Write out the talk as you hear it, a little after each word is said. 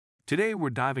Today, we're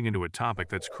diving into a topic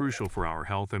that's crucial for our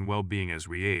health and well-being as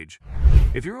we age.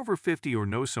 If you're over 50 or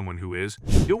know someone who is,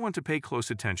 you'll want to pay close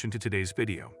attention to today's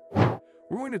video.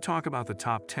 We're going to talk about the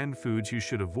top 10 foods you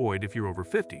should avoid if you're over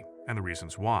 50 and the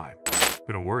reasons why. But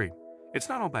don't worry, it's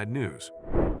not all bad news.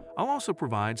 I'll also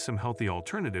provide some healthy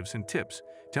alternatives and tips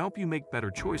to help you make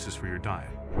better choices for your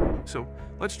diet. So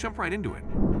let's jump right into it.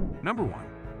 Number 1.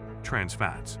 Trans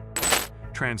fats.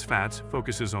 Trans fats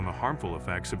focuses on the harmful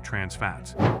effects of trans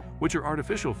fats, which are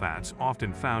artificial fats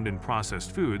often found in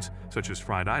processed foods such as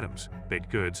fried items, baked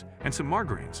goods, and some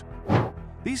margarines.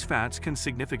 These fats can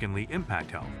significantly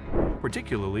impact health,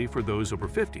 particularly for those over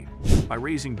 50, by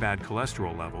raising bad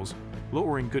cholesterol levels,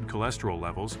 lowering good cholesterol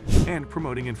levels, and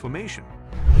promoting inflammation.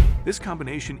 This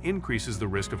combination increases the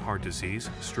risk of heart disease,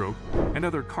 stroke, and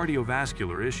other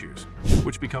cardiovascular issues,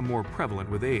 which become more prevalent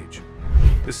with age.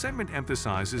 This segment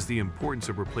emphasizes the importance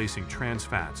of replacing trans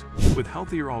fats with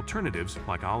healthier alternatives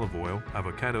like olive oil,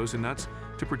 avocados, and nuts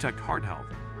to protect heart health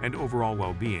and overall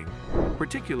well-being,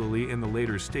 particularly in the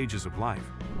later stages of life.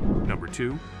 Number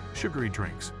 2. Sugary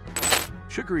drinks.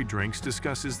 Sugary drinks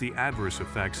discusses the adverse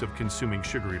effects of consuming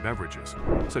sugary beverages,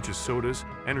 such as sodas,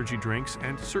 energy drinks,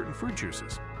 and certain fruit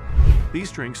juices.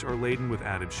 These drinks are laden with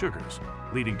added sugars,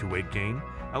 leading to weight gain,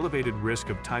 elevated risk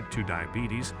of type 2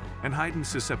 diabetes, and heightened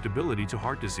susceptibility to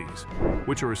heart disease,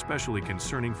 which are especially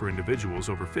concerning for individuals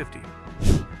over 50.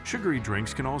 Sugary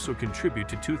drinks can also contribute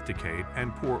to tooth decay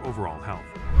and poor overall health.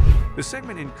 The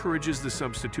segment encourages the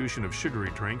substitution of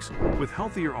sugary drinks with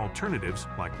healthier alternatives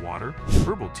like water,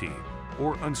 herbal tea,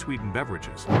 or unsweetened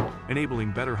beverages,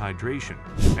 enabling better hydration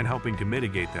and helping to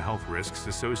mitigate the health risks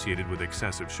associated with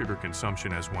excessive sugar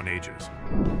consumption as one ages.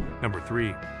 Number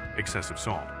 3. Excessive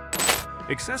salt.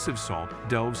 Excessive salt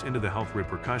delves into the health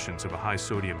repercussions of a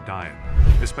high-sodium diet,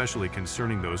 especially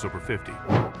concerning those over 50.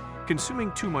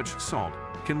 Consuming too much salt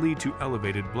can lead to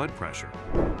elevated blood pressure,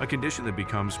 a condition that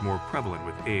becomes more prevalent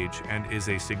with age and is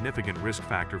a significant risk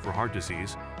factor for heart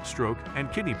disease, stroke,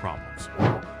 and kidney problems.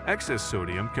 Excess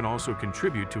sodium can also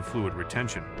contribute to fluid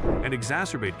retention and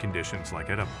exacerbate conditions like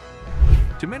edema.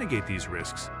 To mitigate these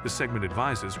risks, the segment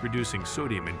advises reducing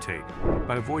sodium intake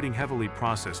by avoiding heavily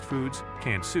processed foods,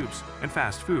 canned soups, and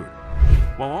fast food,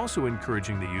 while also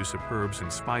encouraging the use of herbs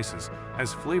and spices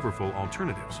as flavorful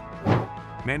alternatives.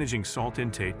 Managing salt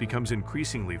intake becomes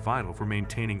increasingly vital for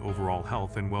maintaining overall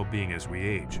health and well-being as we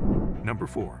age. Number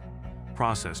 4.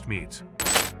 Processed meats.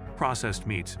 Processed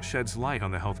meats sheds light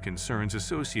on the health concerns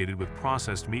associated with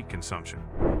processed meat consumption,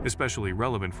 especially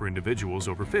relevant for individuals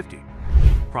over 50.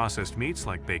 Processed meats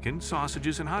like bacon,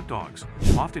 sausages, and hot dogs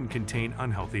often contain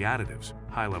unhealthy additives,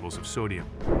 high levels of sodium,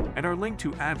 and are linked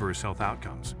to adverse health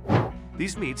outcomes.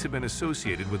 These meats have been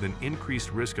associated with an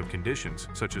increased risk of conditions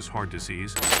such as heart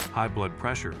disease, high blood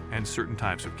pressure, and certain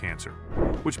types of cancer,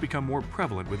 which become more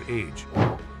prevalent with age.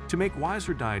 To make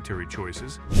wiser dietary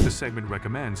choices, the segment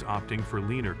recommends opting for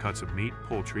leaner cuts of meat,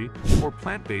 poultry, or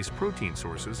plant-based protein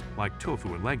sources like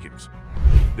tofu and legumes.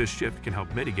 This shift can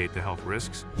help mitigate the health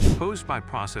risks posed by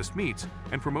processed meats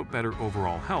and promote better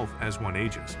overall health as one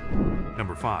ages.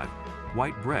 Number 5.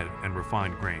 White bread and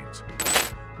refined grains.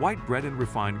 White bread and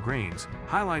refined grains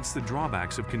highlights the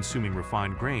drawbacks of consuming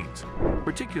refined grains,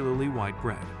 particularly white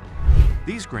bread.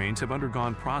 These grains have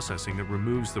undergone processing that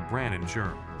removes the bran and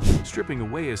germ, stripping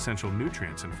away essential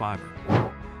nutrients and fiber.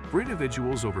 For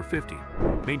individuals over 50,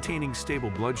 maintaining stable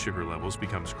blood sugar levels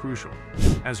becomes crucial,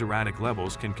 as erratic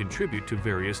levels can contribute to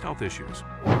various health issues.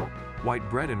 White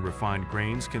bread and refined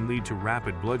grains can lead to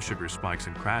rapid blood sugar spikes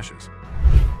and crashes.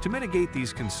 To mitigate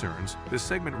these concerns, this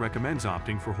segment recommends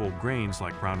opting for whole grains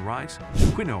like brown rice,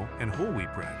 quinoa, and whole wheat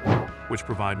bread, which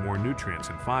provide more nutrients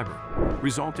and fiber,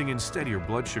 resulting in steadier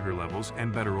blood sugar levels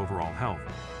and better overall health,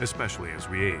 especially as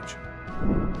we age.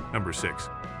 Number 6.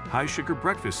 High-sugar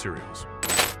breakfast cereals.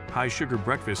 High-sugar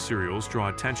breakfast cereals draw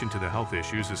attention to the health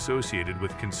issues associated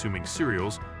with consuming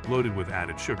cereals loaded with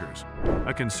added sugars,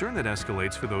 a concern that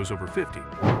escalates for those over 50.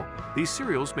 These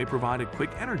cereals may provide a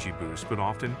quick energy boost but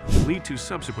often lead to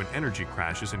subsequent energy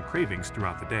crashes and cravings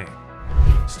throughout the day.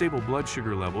 Stable blood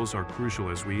sugar levels are crucial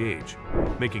as we age,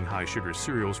 making high-sugar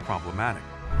cereals problematic.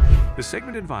 The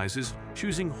segment advises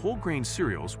choosing whole-grain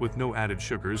cereals with no added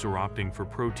sugars or opting for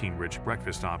protein-rich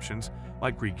breakfast options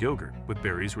like Greek yogurt with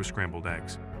berries or scrambled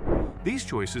eggs. These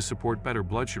choices support better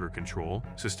blood sugar control,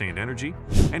 sustained energy,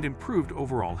 and improved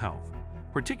overall health,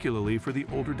 particularly for the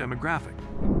older demographic.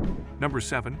 Number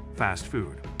 7. Fast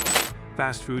food.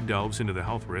 Fast food delves into the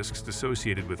health risks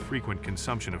associated with frequent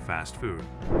consumption of fast food,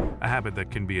 a habit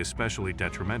that can be especially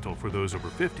detrimental for those over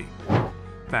 50.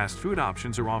 Fast food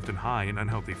options are often high in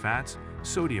unhealthy fats,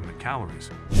 sodium, and calories,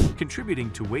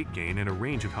 contributing to weight gain and a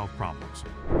range of health problems.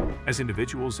 As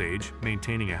individuals age,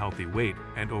 maintaining a healthy weight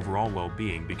and overall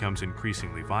well-being becomes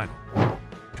increasingly vital.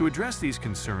 To address these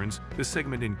concerns, this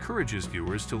segment encourages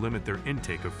viewers to limit their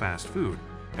intake of fast food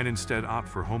and instead opt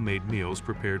for homemade meals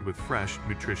prepared with fresh,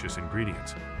 nutritious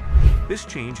ingredients. This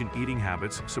change in eating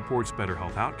habits supports better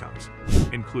health outcomes,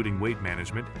 including weight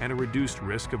management and a reduced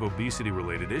risk of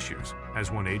obesity-related issues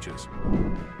as one ages.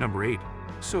 Number 8.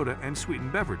 Soda and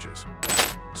sweetened beverages.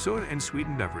 Soda and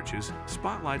sweetened beverages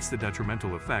spotlights the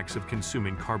detrimental effects of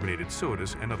consuming carbonated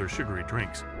sodas and other sugary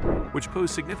drinks, which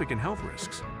pose significant health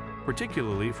risks,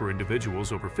 particularly for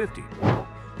individuals over 50.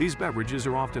 These beverages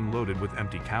are often loaded with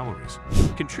empty calories,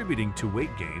 contributing to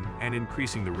weight gain and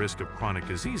increasing the risk of chronic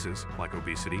diseases like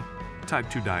obesity, type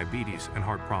 2 diabetes, and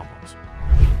heart problems.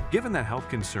 Given that health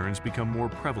concerns become more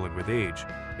prevalent with age,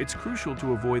 it's crucial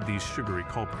to avoid these sugary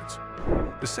culprits.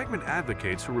 The segment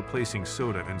advocates for replacing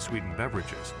soda and sweetened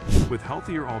beverages with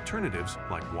healthier alternatives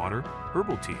like water,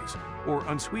 herbal teas, or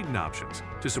unsweetened options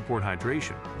to support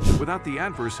hydration without the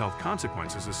adverse health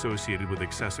consequences associated with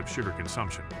excessive sugar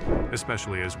consumption,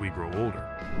 especially as we grow older.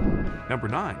 Number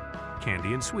 9.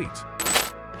 Candy and sweets.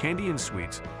 Candy and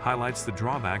sweets highlights the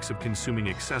drawbacks of consuming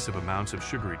excessive amounts of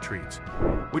sugary treats,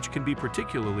 which can be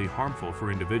particularly harmful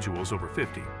for individuals over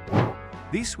 50.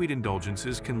 These sweet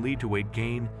indulgences can lead to weight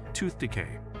gain, tooth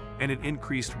decay, and an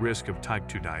increased risk of type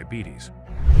 2 diabetes.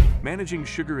 Managing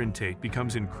sugar intake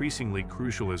becomes increasingly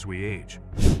crucial as we age,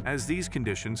 as these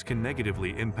conditions can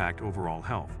negatively impact overall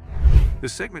health. The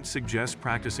segment suggests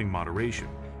practicing moderation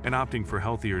and opting for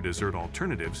healthier dessert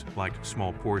alternatives like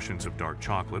small portions of dark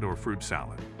chocolate or fruit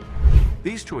salad.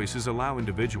 These choices allow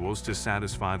individuals to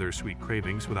satisfy their sweet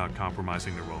cravings without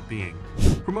compromising their well-being,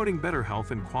 promoting better health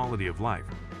and quality of life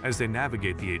as they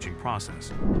navigate the aging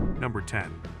process. Number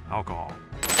 10. Alcohol.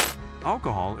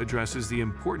 Alcohol addresses the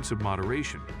importance of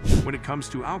moderation when it comes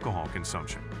to alcohol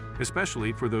consumption,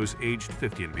 especially for those aged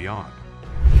 50 and beyond.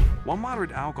 While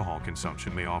moderate alcohol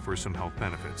consumption may offer some health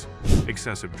benefits,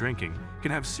 excessive drinking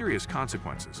can have serious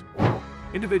consequences.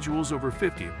 Individuals over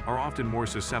 50 are often more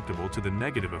susceptible to the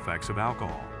negative effects of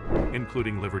alcohol,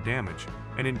 including liver damage,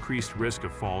 an increased risk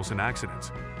of falls and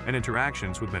accidents, and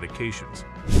interactions with medications.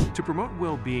 To promote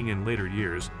well-being in later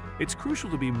years, it's crucial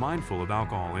to be mindful of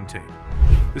alcohol intake.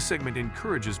 The segment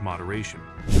encourages moderation,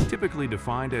 typically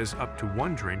defined as up to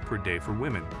 1 drink per day for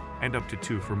women and up to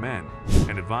 2 for men,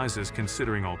 and advises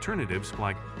considering alternatives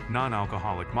like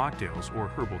non-alcoholic mocktails or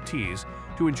herbal teas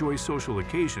to enjoy social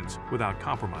occasions without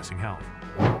compromising health.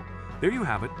 There you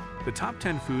have it, the top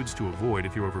 10 foods to avoid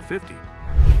if you're over 50.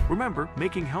 Remember,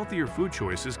 making healthier food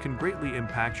choices can greatly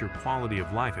impact your quality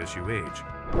of life as you age.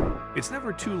 It's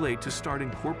never too late to start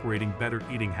incorporating better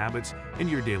eating habits in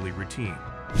your daily routine.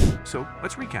 So,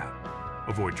 let's recap.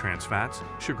 Avoid trans fats,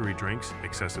 sugary drinks,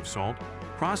 excessive salt,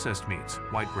 processed meats,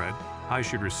 white bread,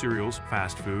 high-sugar cereals,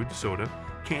 fast food, soda,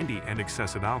 candy, and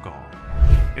excessive alcohol.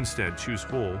 Instead, choose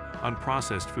whole,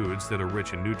 unprocessed foods that are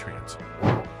rich in nutrients.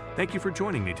 Thank you for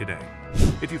joining me today.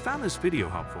 If you found this video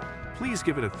helpful, please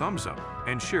give it a thumbs up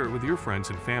and share it with your friends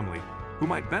and family who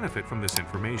might benefit from this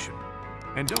information.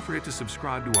 And don't forget to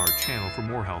subscribe to our channel for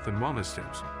more health and wellness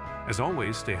tips. As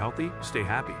always, stay healthy, stay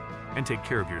happy, and take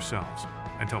care of yourselves.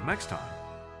 Until next time.